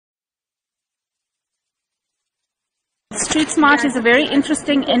STREETSMART is a very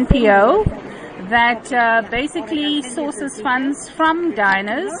interesting NPO that basically sources funds from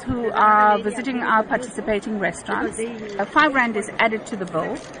diners who are visiting our participating restaurants. R5 is added to the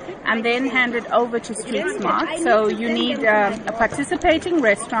bill and then handed over to STREETSMART. So you need a participating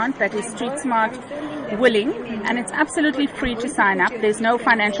restaurant that is STREETSMART willing, and it's absolutely free to sign up. There's no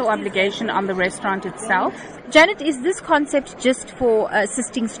financial obligation on the restaurant itself. Janet, is this concept just for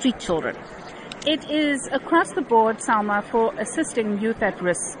assisting street children? It is across the board, Salma, for assisting youth at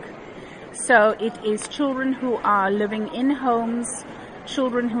risk. So it is children who are living in homes,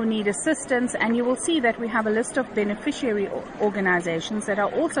 children who need assistance, and you will see that we have a list of beneficiary organizations that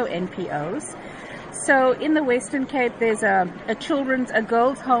are also NPOs. So in the Western Cape, there's a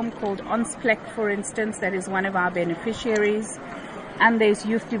girls' home called Onsplek, for instance, that is one of our beneficiaries. And there's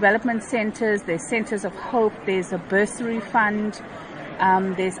youth development centers, there's centers of hope, there's a bursary fund,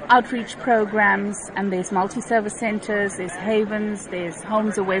 there's outreach programs, and there's multi-service centers, there's havens, there's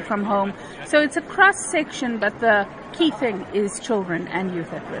homes away from home. So it's a cross-section, but the key thing is children and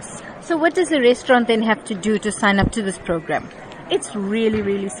youth at risk. So what does the restaurant then have to do to sign up to this program? It's really,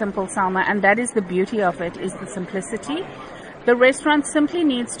 really simple, Salma, and that is the beauty of it, is the simplicity. The restaurant simply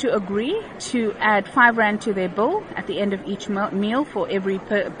needs to agree to add R5 to their bill at the end of each meal for every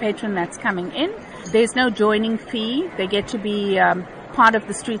patron that's coming in. There's no joining fee. They get to be part of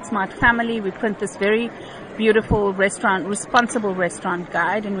the STREETSMART family. We print this very beautiful responsible restaurant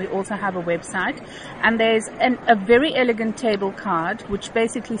guide, and we also have a website. And there's a very elegant table card which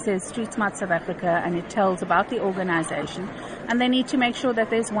basically says STREETSMART South Africa, and it tells about the organization. And they need to make sure that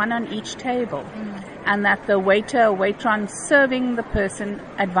there's one on each table, and that the waiter or waitron serving the person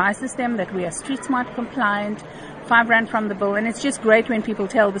advises them that we are STREETSMART compliant, R5 from the bill. And it's just great when people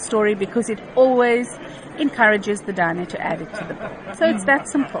tell the story, because it always encourages the diner to add it to the bill. So it's that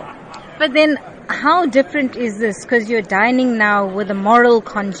simple. But then how different is this? Because you're dining now with a moral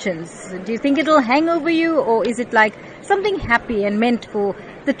conscience. Do you think it'll hang over you, or is it like something happy and meant for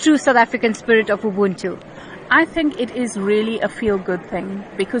the true South African spirit of Ubuntu? I think it is really a feel-good thing,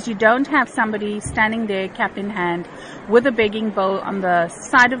 because you don't have somebody standing there cap in hand with a begging bowl on the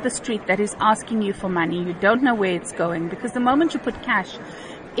side of the street that is asking you for money. You don't know where it's going, because the moment you put cash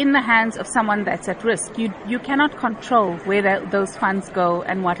in the hands of someone that's at risk, you cannot control where those funds go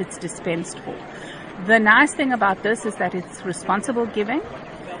and what it's dispensed for. The nice thing about this is that it's responsible giving.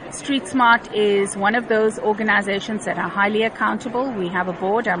 STREETSMART is one of those organizations that are highly accountable. We have a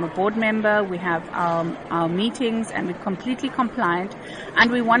board. I'm a board member. We have our meetings, and we're completely compliant.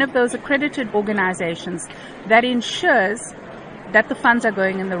 And we're one of those accredited organizations that ensures that the funds are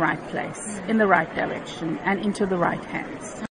going in the right place, in the right direction, and into the right hands.